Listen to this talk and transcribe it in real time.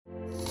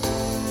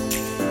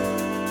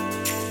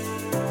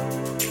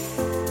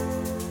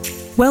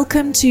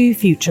Welcome to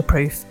Future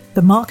Proof,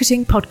 the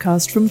marketing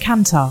podcast from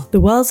Kantar,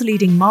 the world's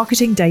leading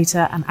marketing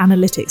data and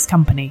analytics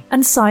company,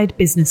 and Side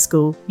Business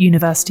School,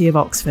 University of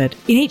Oxford.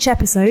 In each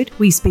episode,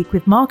 we speak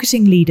with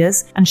marketing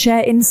leaders and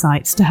share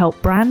insights to help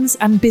brands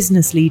and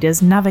business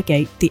leaders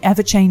navigate the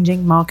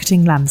ever-changing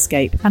marketing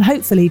landscape and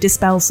hopefully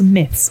dispel some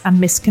myths and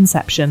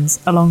misconceptions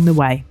along the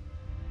way.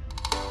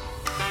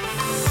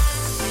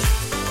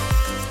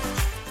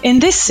 In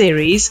this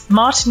series,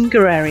 Martin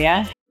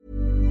Guerreria.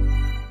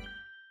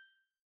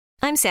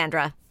 I'm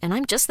Sandra, and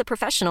I'm just the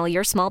professional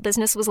your small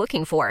business was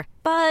looking for.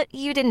 But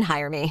you didn't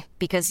hire me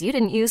because you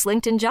didn't use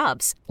LinkedIn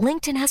Jobs.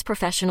 LinkedIn has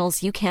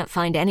professionals you can't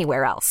find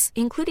anywhere else,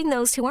 including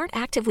those who aren't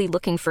actively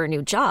looking for a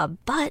new job,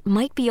 but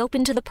might be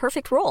open to the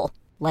perfect role,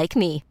 like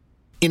me.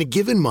 In a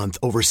given month,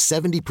 over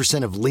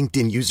 70% of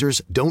LinkedIn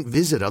users don't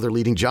visit other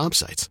leading job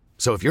sites.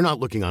 So if you're not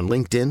looking on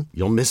LinkedIn,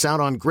 you'll miss out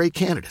on great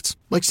candidates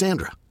like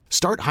Sandra.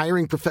 Start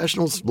hiring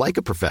professionals like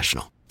a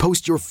professional.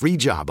 Post your free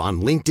job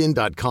on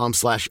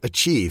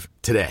linkedin.com/achieve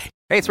today.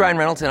 Hey, it's Ryan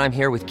Reynolds, and I'm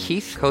here with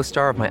Keith,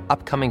 co-star of my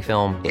upcoming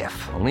film,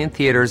 If, only in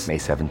theaters May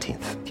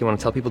 17th. Do you want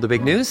to tell people the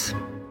big news?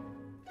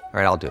 All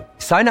right, I'll do it.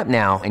 Sign up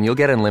now and you'll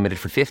get unlimited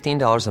for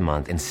 $15 a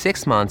month and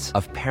 6 months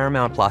of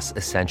Paramount Plus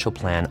Essential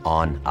Plan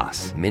on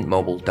us.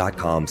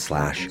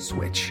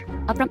 MintMobile.com/switch.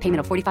 Upfront payment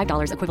of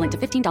 $45 equivalent to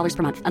 $15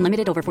 per month.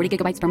 Unlimited over 40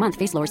 gigabytes per month.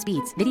 Face lower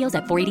speeds. Videos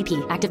at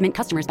 480p. Active Mint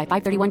customers by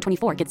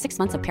 531.24 get 6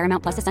 months of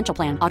Paramount Plus Essential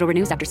Plan. Auto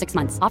renews after 6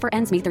 months. Offer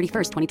ends May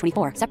 31st,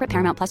 2024. Separate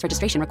Paramount Plus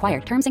registration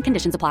required. Terms and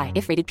conditions apply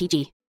if rated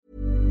PG.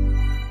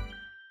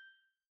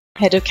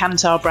 Head of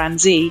Kantar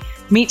Brand Z,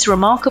 meets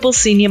remarkable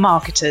senior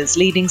marketers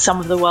leading some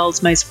of the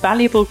world's most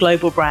valuable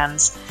global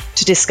brands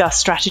to discuss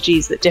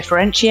strategies that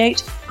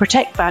differentiate,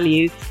 protect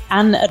value,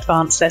 and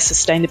advance their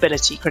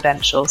sustainability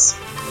credentials.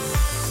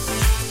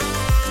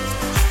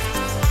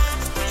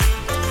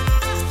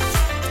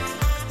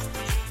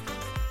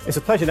 It's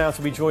a pleasure now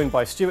to be joined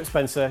by Stuart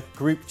Spencer,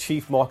 Group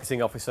Chief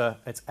Marketing Officer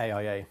at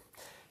AIA.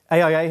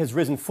 AIA has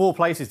risen 4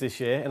 places this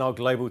year in our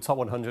global top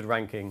 100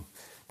 ranking.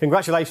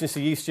 Congratulations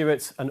to you,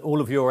 Stuart, and all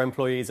of your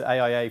employees at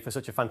AIA for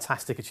such a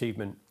fantastic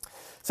achievement.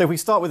 So if we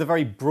start with a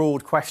very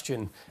broad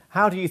question,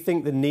 how do you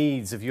think the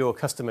needs of your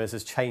customers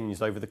has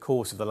changed over the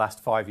course of the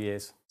last 5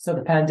 years? So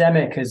the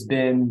pandemic has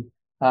been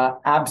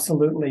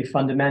absolutely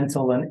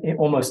fundamental and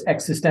almost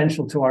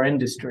existential to our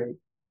industry.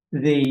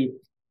 The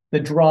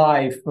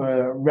drive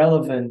for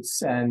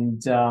relevance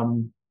and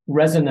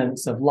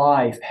resonance of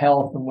life,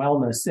 health, and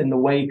wellness in the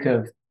wake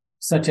of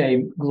such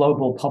a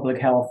global public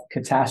health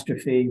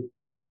catastrophe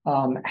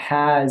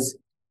has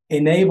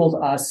enabled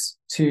us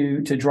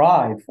to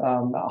drive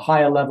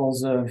higher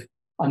levels of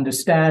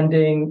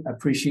understanding,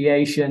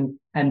 appreciation,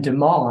 and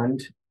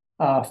demand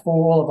for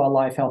all of our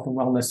life, health, and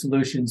wellness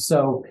solutions.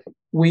 So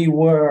we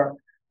were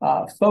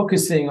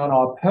focusing on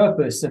our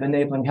purpose of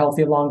enabling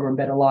healthier, longer, and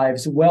better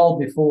lives well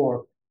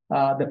before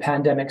the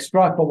pandemic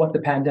struck. But what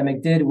the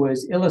pandemic did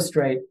was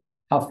illustrate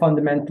how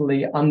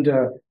fundamentally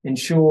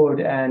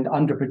underinsured and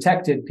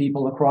underprotected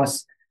people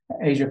across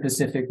Asia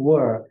Pacific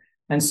were.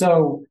 And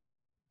so,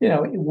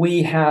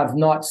 we have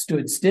not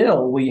stood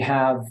still. We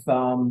have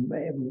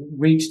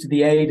reached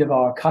the aid of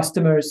our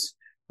customers.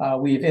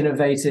 We've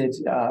innovated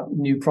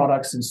new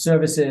products and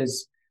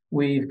services.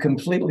 We've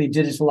completely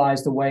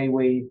digitalized the way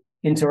we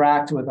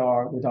interact with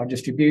our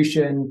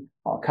distribution,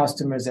 our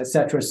customers, et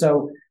cetera.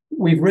 So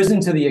we've risen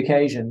to the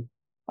occasion.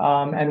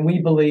 And we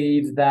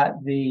believe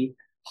that the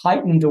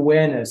heightened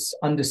awareness,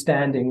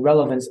 understanding,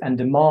 relevance, and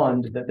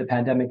demand that the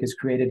pandemic has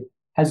created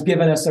has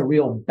given us a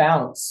real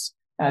bounce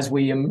as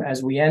we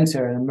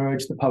enter and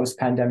emerge the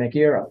post-pandemic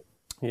era.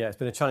 Yeah, it's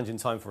been a challenging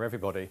time for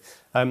everybody.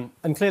 And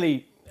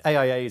clearly,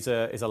 AIA is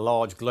a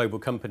large global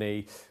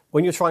company.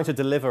 When you're trying to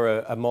deliver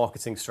a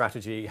marketing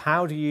strategy,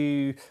 what do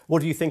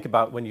you think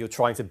about when you're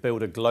trying to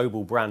build a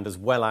global brand as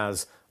well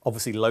as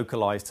obviously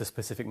localized to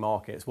specific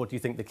markets? What do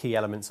you think the key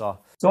elements are?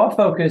 So our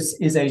focus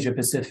is Asia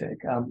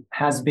Pacific,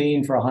 has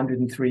been for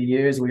 103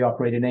 years. We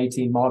operate in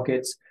 18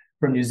 markets,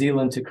 from New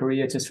Zealand to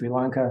Korea to Sri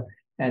Lanka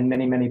and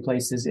many, many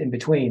places in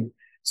between.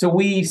 So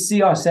we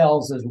see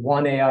ourselves as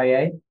one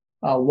AIA,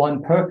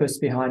 one purpose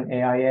behind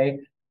AIA,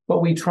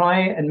 but we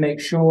try and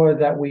make sure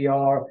that we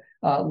are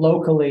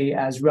locally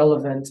as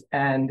relevant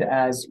and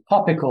as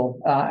topical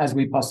as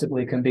we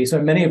possibly can be. So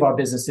in many of our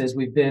businesses,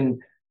 we've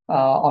been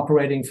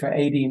operating for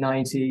 80,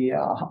 90,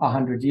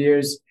 100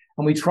 years,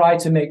 and we try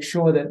to make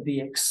sure that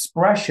the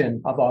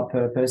expression of our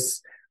purpose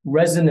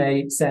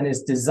resonates and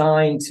is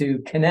designed to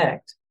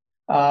connect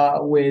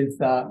with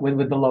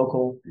the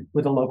local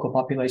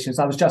populations.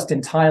 I was just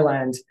in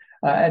Thailand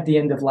at the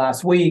end of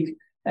last week,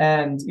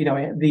 and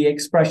the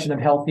expression of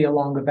healthier,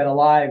 longer, better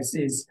lives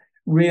is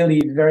really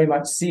very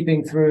much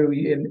seeping through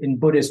in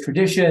Buddhist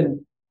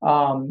tradition,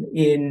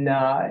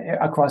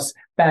 across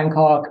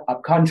Bangkok,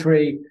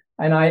 upcountry,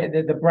 and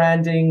the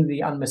branding,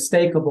 the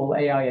unmistakable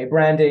AIA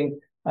branding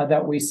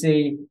that we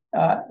see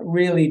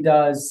really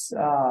does.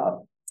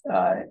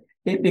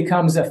 It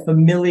becomes a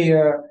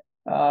familiar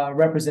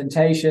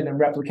representation and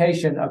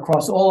replication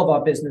across all of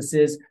our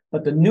businesses,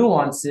 but the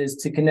nuances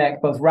to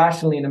connect both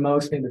rationally and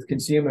emotionally with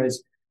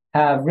consumers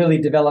have really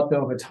developed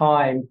over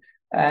time.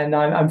 And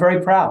I'm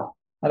very proud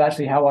of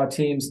actually how our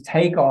teams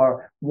take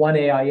our one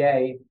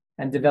AIA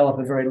and develop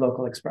a very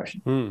local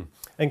expression.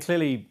 And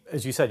clearly,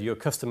 as you said, your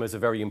customers are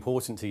very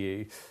important to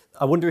you.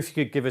 I wonder if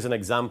you could give us an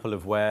example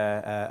of where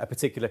a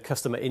particular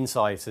customer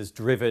insight has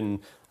driven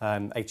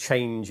a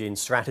change in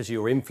strategy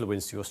or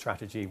influenced your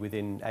strategy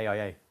within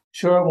AIA.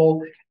 Sure.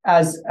 Well,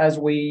 as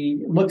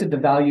we looked at the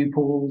value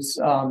pools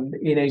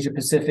in Asia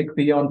Pacific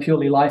beyond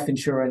purely life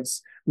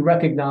insurance, we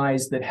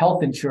recognized that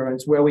health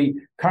insurance, where we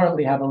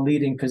currently have a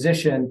leading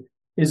position,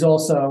 is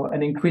also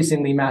an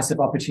increasingly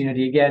massive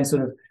opportunity, again,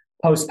 sort of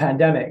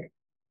post-pandemic.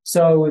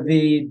 So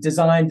the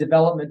design,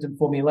 development, and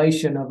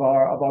formulation of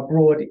our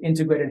broad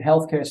integrated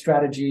healthcare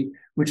strategy,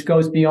 which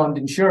goes beyond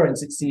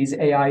insurance, it sees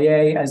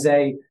AIA as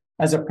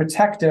a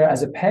protector,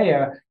 as a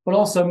payer, but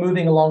also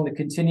moving along the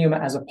continuum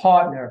as a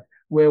partner,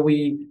 where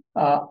we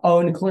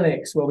own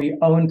clinics, where we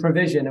own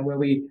provision, and where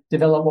we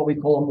develop what we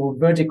call a more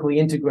vertically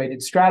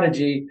integrated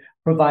strategy,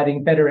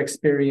 providing better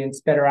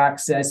experience, better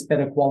access,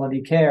 better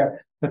quality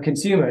care for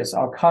consumers,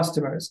 our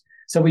customers.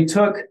 So we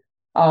took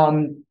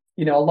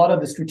a lot of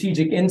the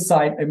strategic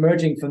insight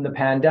emerging from the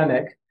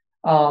pandemic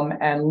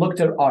and looked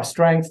at our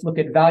strengths, looked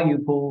at value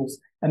pools,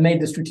 and made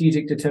the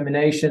strategic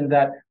determination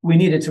that we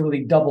needed to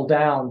really double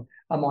down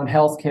on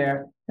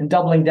healthcare, and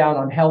doubling down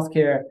on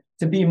healthcare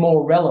to be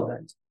more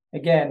relevant.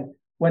 Again,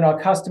 when our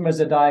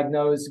customers are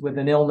diagnosed with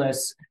an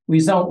illness, we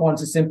don't want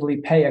to simply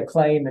pay a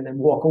claim and then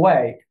walk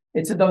away.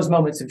 It's at those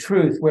moments of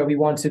truth where we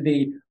want to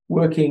be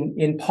working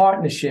in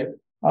partnership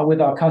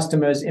with our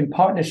customers, in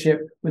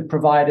partnership with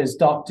providers,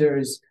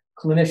 doctors,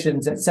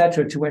 clinicians,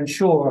 etc., to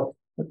ensure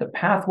that the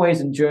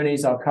pathways and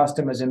journeys our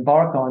customers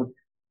embark on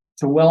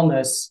to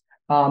wellness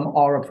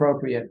are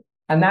appropriate.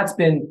 And that's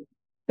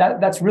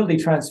really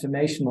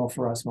transformational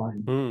for us,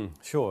 Martin.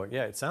 Sure,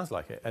 yeah, it sounds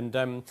like it.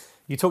 And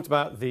you talked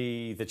about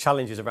the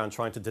challenges around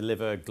trying to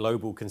deliver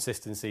global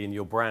consistency in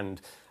your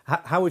brand.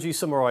 How would you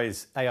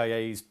summarize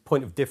AIA's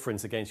point of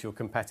difference against your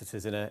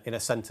competitors in a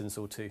sentence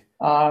or two?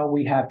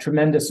 We have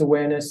tremendous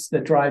awareness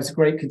that drives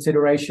great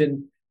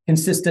consideration,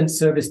 consistent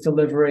service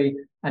delivery,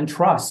 and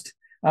trust.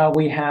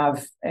 We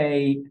have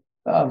a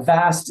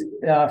vast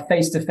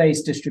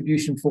face-to-face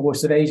distribution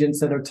force of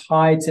agents that are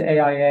tied to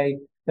AIA,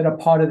 that are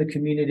part of the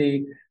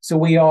community. So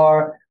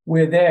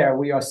we're there.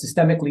 We are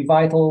systemically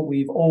vital.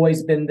 We've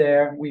always been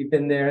there. We've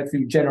been there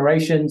through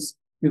generations.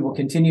 We will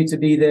continue to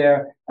be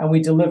there, and we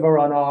deliver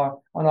on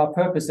our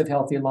purpose of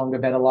healthier, longer,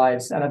 better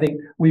lives. And I think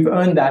we've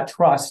earned that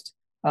trust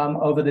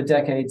over the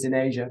decades in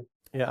Asia.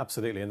 Yeah,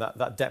 absolutely. And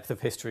that depth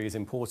of history is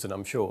important,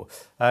 I'm sure.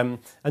 And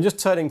just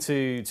turning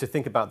to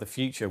think about the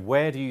future,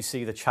 where do you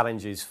see the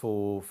challenges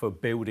for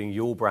building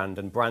your brand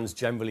and brands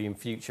generally in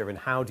future? And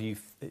how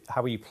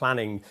are you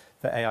planning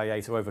for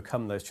AIA to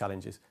overcome those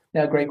challenges?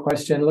 Yeah, great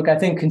question. Look, I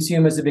think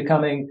consumers are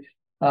becoming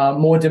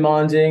more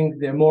demanding.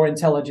 They're more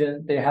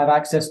intelligent. They have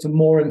access to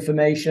more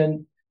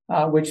information,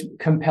 which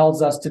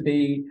compels us to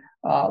be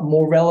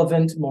more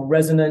relevant, more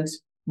resonant,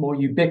 more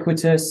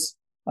ubiquitous,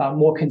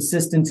 more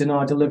consistent in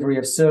our delivery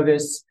of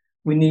service.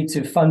 We need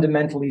to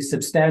fundamentally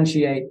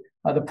substantiate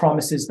the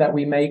promises that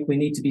we make. We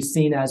need to be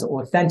seen as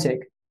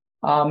authentic,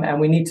 and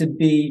we need to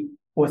be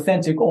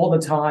authentic all the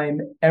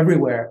time,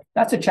 everywhere.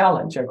 That's a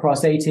challenge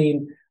across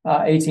 18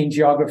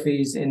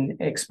 geographies in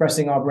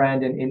expressing our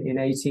brand in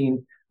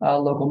 18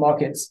 local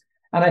markets.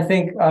 And I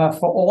think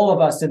for all of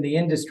us in the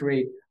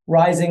industry,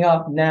 rising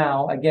up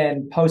now,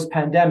 again,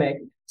 post-pandemic,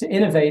 to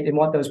innovate in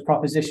what those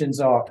propositions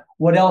are.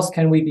 What else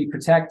can we be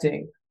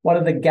protecting? What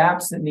are the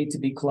gaps that need to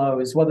be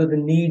closed? What are the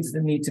needs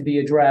that need to be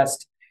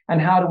addressed? And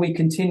how do we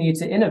continue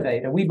to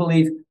innovate? And we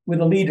believe we're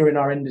the leader in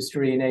our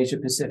industry in Asia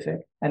Pacific.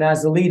 And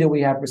as the leader,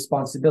 we have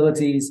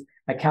responsibilities,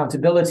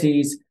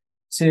 accountabilities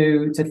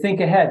to think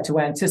ahead, to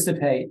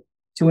anticipate,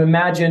 to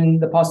imagine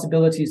the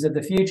possibilities of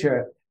the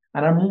future.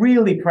 And I'm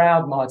really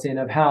proud, Martin,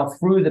 of how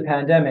through the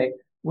pandemic,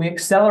 we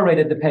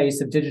accelerated the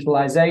pace of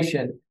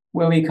digitalization,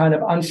 where we kind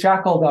of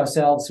unshackled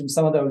ourselves from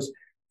some of those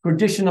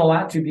traditional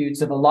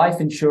attributes of a life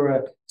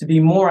insurer to be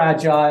more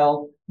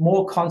agile,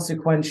 more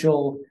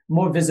consequential,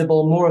 more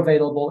visible, more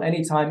available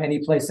anytime, any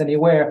place,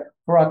 anywhere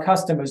for our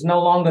customers. No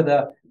longer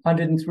the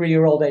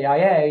 103-year-old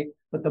AIA,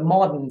 but the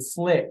modern,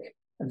 slick,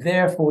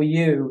 there for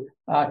you,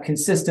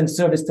 consistent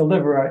service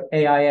deliverer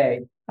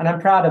AIA. And I'm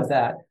proud of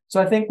that.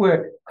 So I think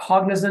we're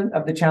cognizant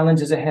of the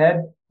challenges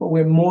ahead, but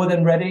we're more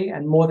than ready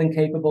and more than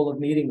capable of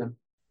meeting them.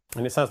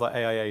 And it sounds like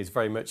AIA is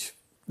very much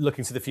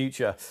looking to the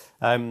future.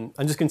 And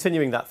just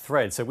continuing that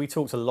thread, so we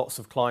talk to lots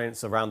of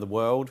clients around the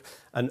world,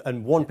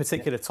 and one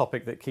particular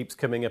topic that keeps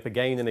coming up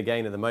again and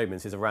again at the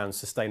moment is around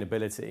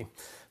sustainability.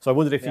 So I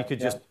wondered if you could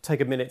just take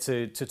a minute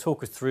to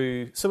talk us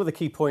through some of the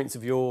key points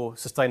of your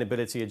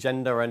sustainability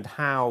agenda and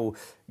how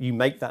you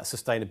make that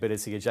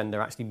sustainability agenda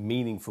actually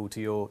meaningful to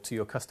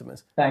your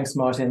customers. Thanks,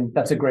 Martin.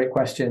 That's a great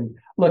question.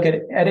 Look,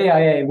 at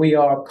AIA, we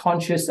are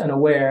conscious and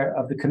aware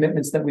of the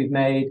commitments that we've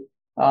made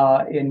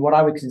in what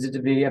I would consider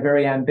to be a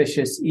very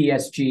ambitious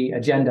ESG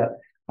agenda.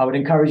 I would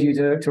encourage you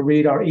to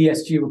read our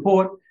ESG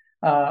report,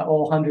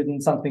 all 100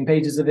 and something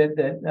pages of it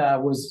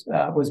that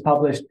was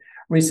published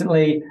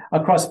recently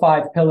across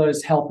 5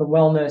 pillars: health and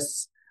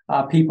wellness,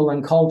 people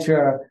and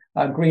culture,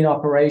 green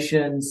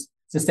operations,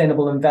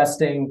 sustainable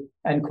investing,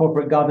 and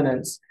corporate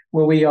governance,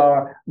 where we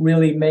are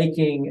really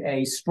making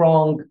a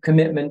strong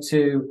commitment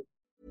to.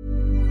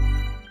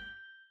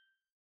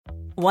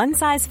 One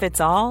size fits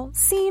all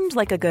seemed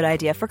like a good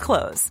idea for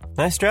clothes.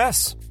 Nice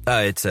dress.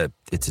 It's a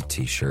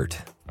t-shirt.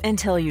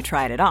 Until you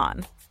tried it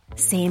on.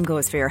 Same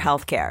goes for your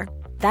healthcare.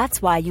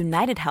 That's why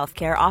United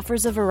Healthcare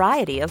offers a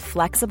variety of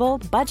flexible,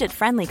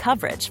 budget-friendly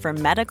coverage for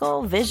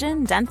medical,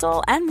 vision,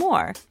 dental, and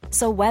more.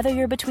 So whether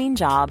you're between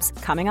jobs,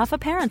 coming off a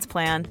parent's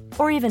plan,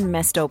 or even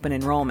missed open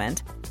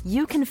enrollment,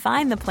 you can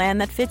find the plan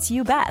that fits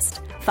you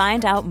best.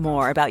 Find out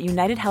more about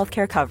United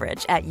Healthcare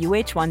coverage at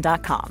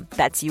uh1.com.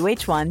 That's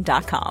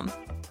uh1.com.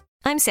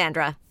 I'm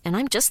Sandra, and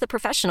I'm just the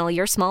professional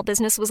your small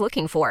business was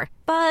looking for.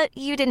 But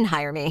you didn't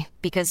hire me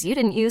because you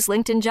didn't use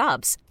LinkedIn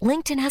Jobs.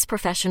 LinkedIn has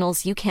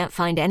professionals you can't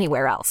find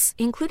anywhere else,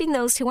 including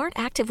those who aren't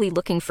actively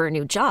looking for a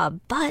new job,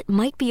 but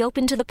might be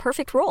open to the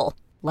perfect role,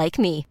 like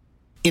me.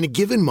 In a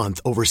given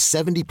month, over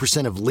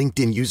 70% of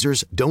LinkedIn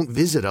users don't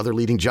visit other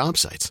leading job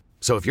sites.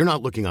 So if you're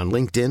not looking on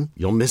LinkedIn,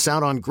 you'll miss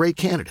out on great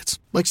candidates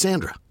like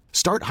Sandra.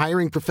 Start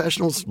hiring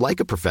professionals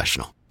like a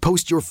professional.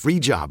 Post your free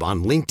job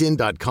on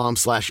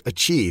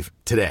linkedin.com/achieve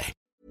today.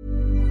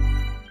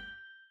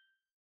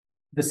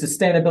 The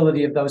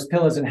sustainability of those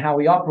pillars and how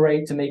we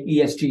operate to make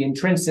ESG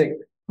intrinsic,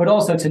 but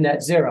also to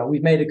net zero.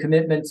 We've made a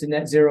commitment to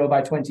net zero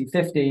by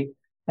 2050.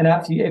 And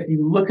if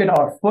you look at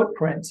our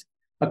footprint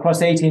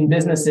across 18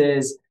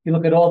 businesses, you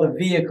look at all the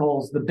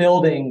vehicles, the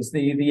buildings,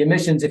 the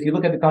emissions, if you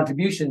look at the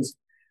contributions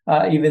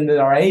even that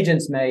our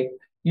agents make,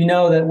 you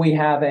know that we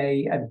have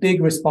a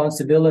big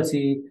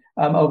responsibility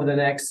over the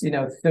next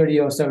 30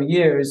 or so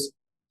years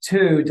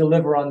to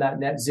deliver on that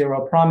net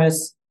zero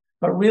promise,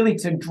 but really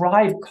to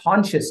drive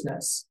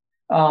consciousness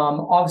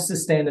of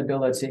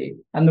sustainability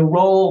and the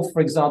role,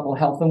 for example,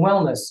 health and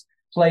wellness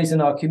plays in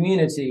our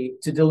community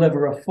to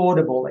deliver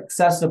affordable,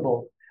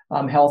 accessible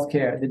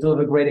healthcare, to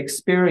deliver great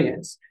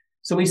experience.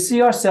 So we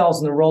see ourselves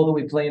in the role that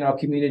we play in our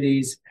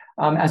communities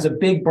as a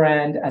big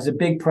brand, as a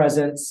big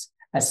presence,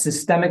 as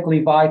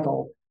systemically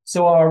vital.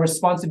 So our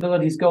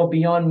responsibilities go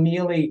beyond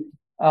merely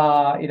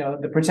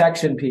the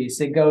protection piece.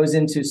 It goes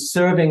into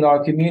serving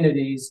our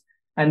communities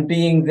and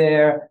being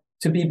there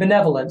to be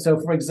benevolent. So,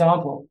 for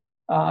example,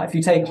 if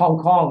you take Hong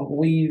Kong,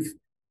 we've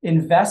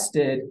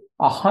invested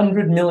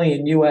 $100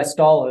 million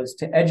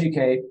to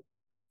educate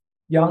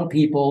young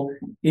people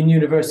in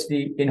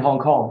university in Hong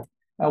Kong.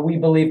 We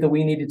believe that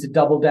we needed to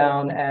double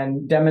down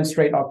and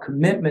demonstrate our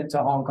commitment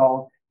to Hong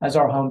Kong as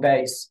our home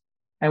base.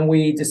 And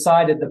we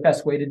decided the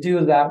best way to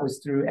do that was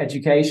through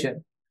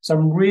education. So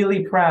I'm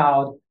really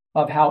proud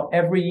of how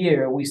every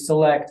year we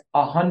select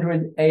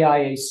 100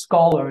 AIA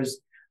scholars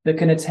that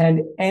can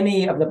attend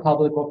any of the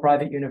public or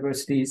private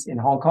universities in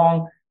Hong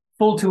Kong,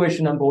 full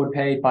tuition on board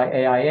paid by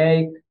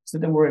AIA, so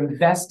that we're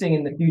investing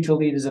in the future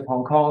leaders of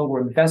Hong Kong,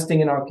 we're investing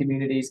in our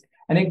communities,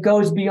 and it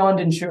goes beyond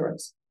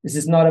insurance. This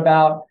is not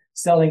about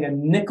selling a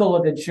nickel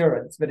of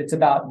insurance, but it's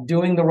about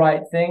doing the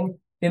right thing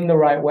in the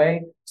right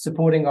way,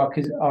 supporting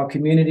our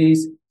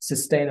communities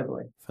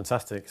sustainably.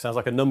 Fantastic. Sounds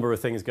like a number of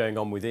things going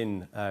on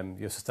within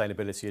your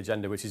sustainability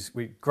agenda, which is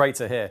great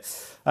to hear.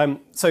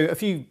 So a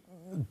few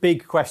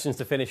big questions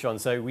to finish on.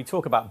 So we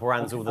talk about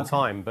brands all the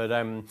time, but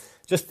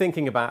just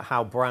thinking about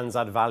how brands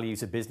add value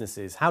to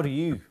businesses, how do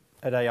you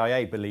at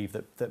AIA believe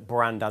that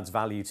brand adds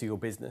value to your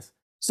business?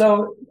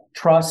 So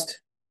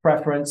trust,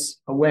 preference,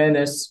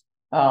 awareness,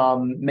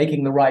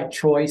 making the right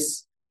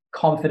choice,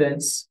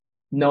 confidence,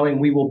 knowing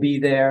we will be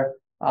there,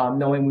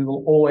 knowing we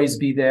will always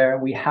be there.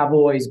 We have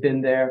always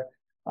been there.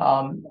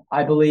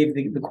 I believe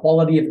the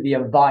quality of the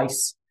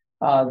advice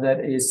that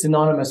is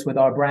synonymous with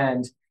our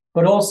brand,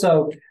 but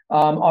also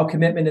our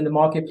commitment in the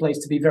marketplace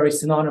to be very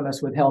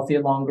synonymous with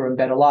healthier, longer, and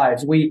better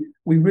lives. We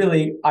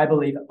really, I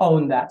believe,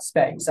 own that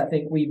space. I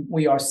think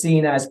we are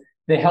seen as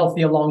the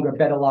healthier, longer,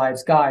 better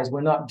lives guys.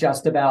 We're not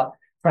just about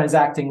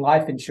transacting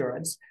life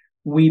insurance.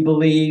 We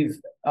believe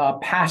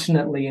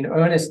passionately and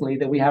earnestly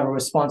that we have a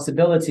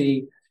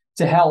responsibility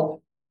to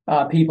help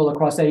people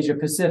across Asia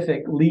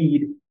Pacific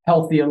lead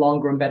healthier,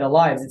 longer, and better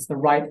lives. It's the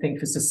right thing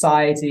for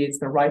society. It's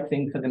the right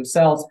thing for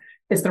themselves.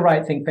 It's the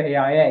right thing for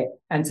AIA.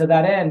 And to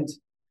that end,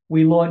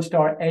 we launched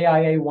our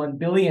AIA 1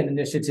 billion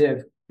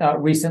initiative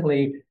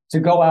recently to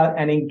go out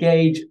and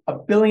engage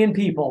 1 billion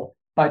people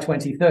by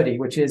 2030,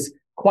 which is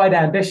quite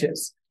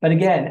ambitious. But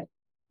again,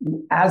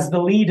 as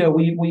the leader,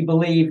 we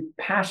believe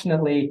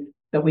passionately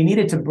that we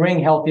needed to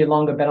bring healthier,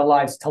 longer, better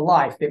lives to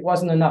life. It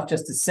wasn't enough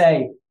just to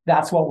say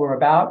that's what we're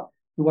about.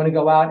 We want to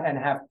go out and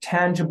have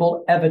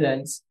tangible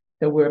evidence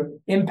that we're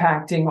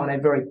impacting on a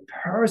very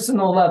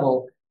personal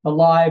level the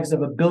lives of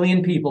 1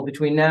 billion people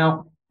between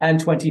now and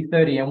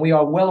 2030. And we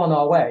are well on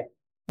our way.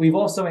 We've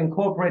also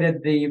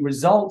incorporated the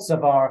results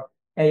of our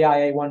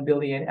AIA 1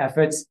 billion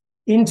efforts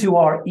into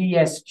our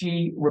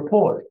ESG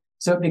report.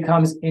 So it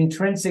becomes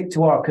intrinsic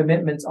to our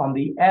commitments on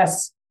the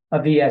S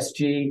of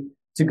ESG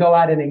to go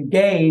out and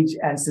engage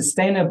and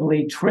sustainably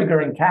trigger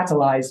and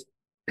catalyze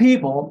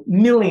people,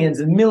 millions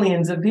and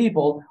millions of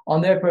people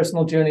on their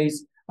personal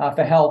journeys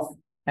for health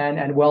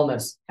and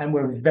wellness. And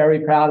we're very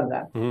proud of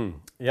that.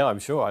 Yeah, I'm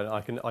sure.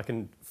 I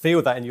can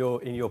feel that in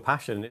your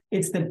passion.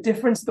 It's the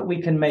difference that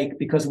we can make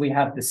because we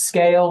have the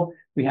scale,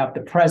 we have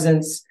the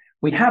presence,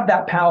 we have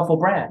that powerful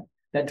brand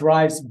that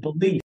drives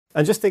belief.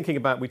 And just thinking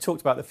about, we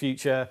talked about the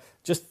future,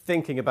 just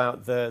thinking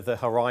about the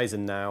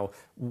horizon now,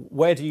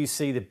 where do you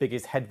see the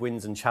biggest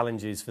headwinds and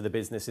challenges for the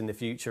business in the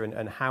future,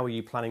 and how are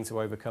you planning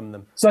to overcome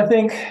them? So I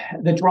think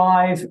the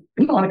drive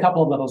on a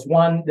couple of levels.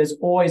 One, there's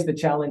always the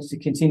challenge to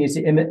continue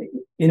to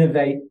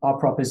innovate our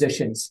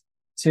propositions,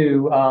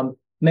 to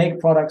make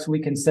products we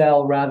can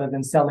sell rather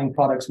than selling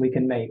products we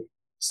can make.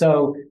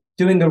 So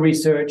doing the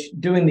research,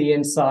 doing the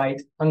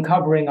insight,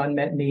 uncovering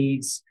unmet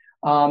needs,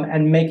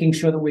 and making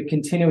sure that we're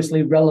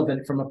continuously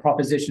relevant from a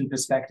proposition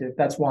perspective.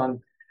 That's one.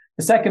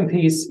 The second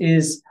piece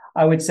is,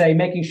 I would say,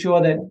 making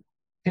sure that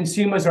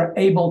consumers are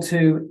able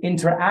to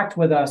interact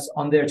with us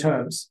on their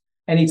terms,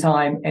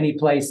 anytime, any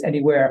place,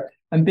 anywhere,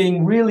 and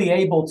being really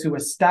able to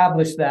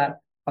establish that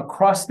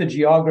across the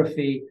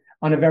geography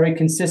on a very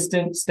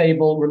consistent,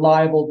 stable,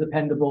 reliable,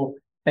 dependable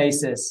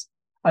basis.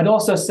 I'd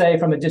also say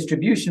from a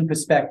distribution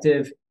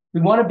perspective,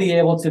 we want to be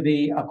able to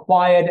be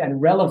acquired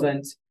and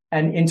relevant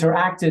and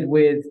interacted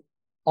with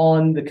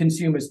on the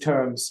consumer's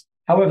terms,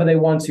 however they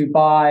want to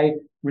buy,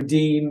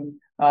 redeem,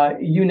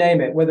 you name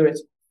it, whether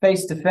it's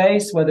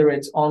face-to-face, whether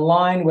it's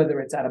online,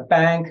 whether it's at a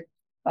bank.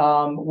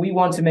 We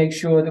want to make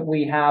sure that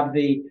we have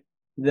the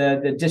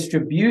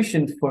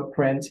distribution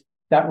footprint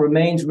that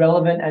remains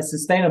relevant and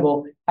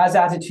sustainable as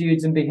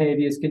attitudes and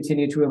behaviors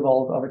continue to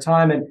evolve over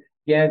time. And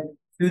again,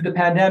 through the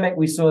pandemic,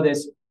 we saw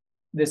this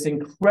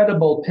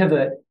incredible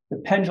pivot. The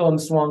pendulum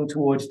swung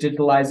towards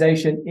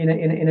digitalization in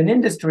an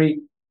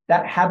industry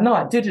that had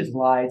not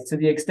digitalized to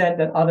the extent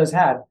that others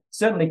had,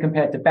 certainly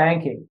compared to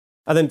banking.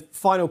 And then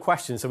final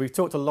question. So we've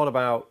talked a lot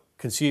about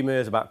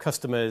consumers, about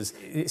customers.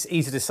 It's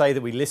easy to say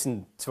that we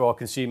listen to our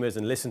consumers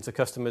and listen to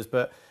customers,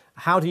 but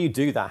how do you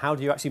do that? How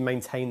do you actually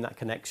maintain that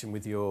connection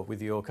with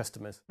your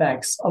customers?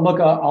 Thanks.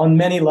 Look, on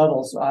many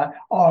levels,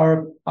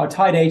 our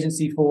tied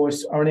agency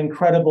force are an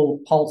incredible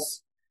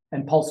pulse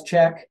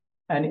check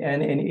and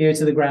ear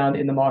to the ground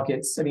in the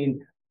markets. I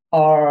mean,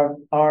 our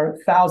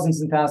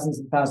thousands and thousands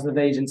and thousands of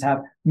agents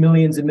have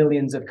millions and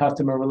millions of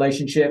customer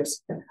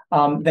relationships.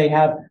 They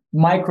have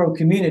micro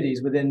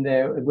communities within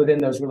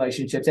those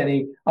relationships.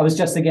 I was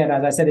just, again,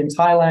 as I said, in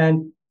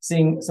Thailand,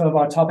 seeing some of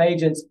our top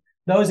agents.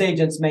 Those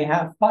agents may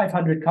have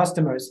 500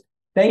 customers.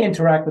 They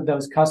interact with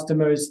those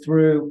customers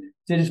through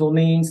digital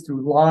means,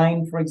 through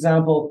Line, for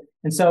example.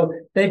 And so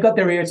they've got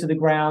their ear to the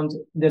ground.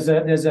 There's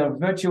a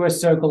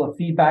virtuous circle of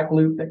feedback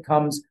loop that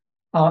comes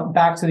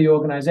back to the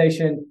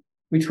organization.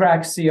 We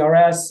track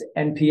CRS,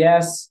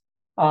 NPS.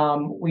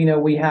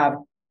 We have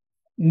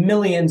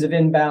millions of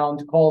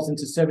inbound calls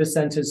into service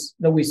centers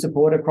that we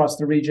support across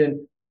the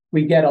region.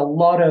 We get a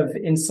lot of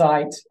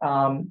insight,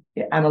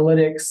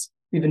 analytics.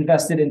 We've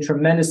invested in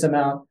tremendous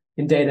amount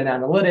in data and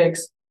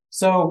analytics.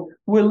 So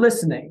we're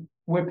listening.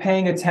 We're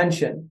paying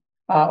attention.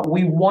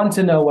 We want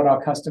to know what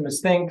our customers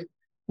think.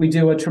 We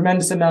do a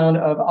tremendous amount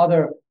of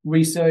other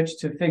research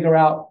to figure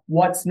out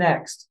what's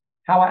next.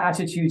 How are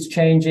attitudes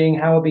changing?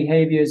 How are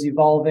behaviors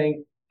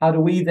evolving? How do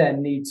we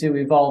then need to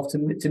evolve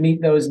to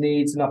meet those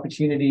needs and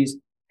opportunities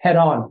head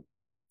on?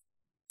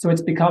 So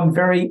it's become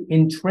very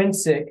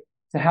intrinsic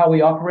to how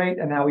we operate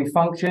and how we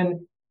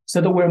function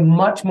so that we're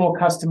much more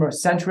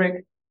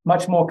customer-centric,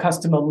 much more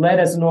customer-led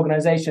as an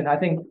organization. I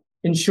think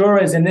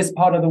insurers in this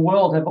part of the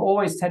world have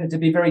always tended to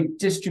be very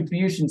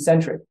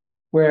distribution-centric,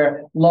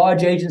 where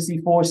large agency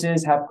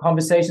forces have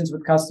conversations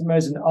with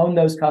customers and own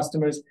those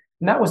customers.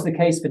 And that was the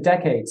case for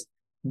decades.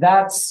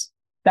 That's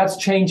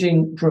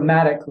changing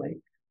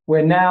dramatically,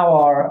 where now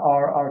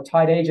our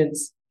tied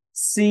agents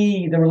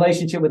see the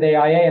relationship with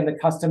AIA and the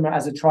customer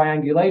as a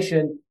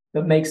triangulation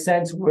that makes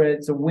sense, where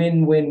it's a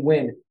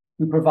win-win-win.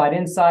 We provide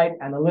insight,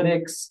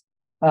 analytics,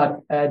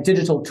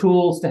 digital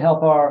tools to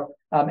help our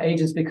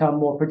agents become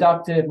more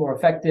productive, more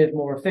effective,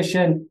 more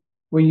efficient.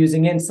 We're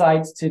using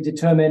insights to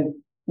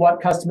determine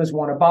what customers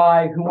want to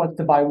buy, who wants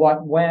to buy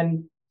what,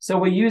 when. So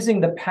we're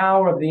using the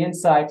power of the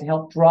insight to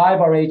help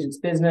drive our agents'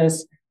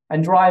 business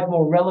and drive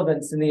more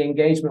relevance in the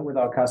engagement with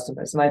our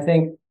customers. And I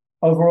think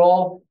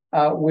overall,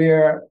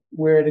 we're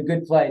at a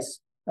good place,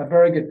 a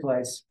very good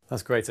place.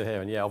 That's great to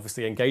hear. And yeah,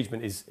 obviously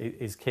engagement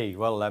is key.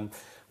 Well,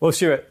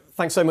 Stuart,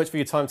 thanks so much for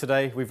your time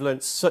today. We've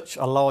learned such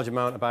a large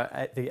amount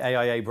about the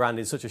AIA brand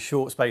in such a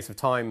short space of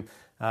time.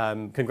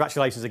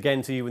 Congratulations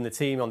again to you and the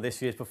team on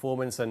this year's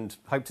performance, and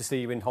hope to see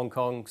you in Hong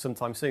Kong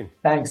sometime soon.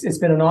 Thanks. It's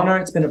been an honor.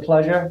 It's been a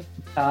pleasure.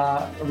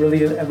 I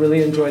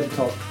really enjoyed the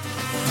talk.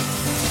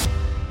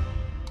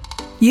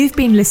 You've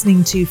been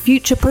listening to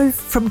Future Proof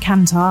from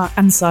Kantar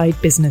and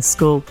Side Business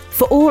School.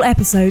 For all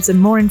episodes and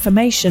more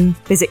information,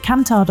 visit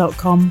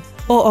kantar.com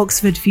or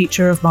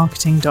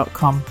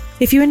oxfordfutureofmarketing.com.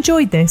 If you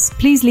enjoyed this,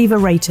 please leave a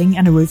rating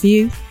and a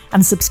review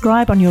and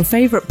subscribe on your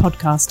favourite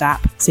podcast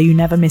app so you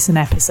never miss an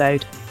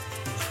episode.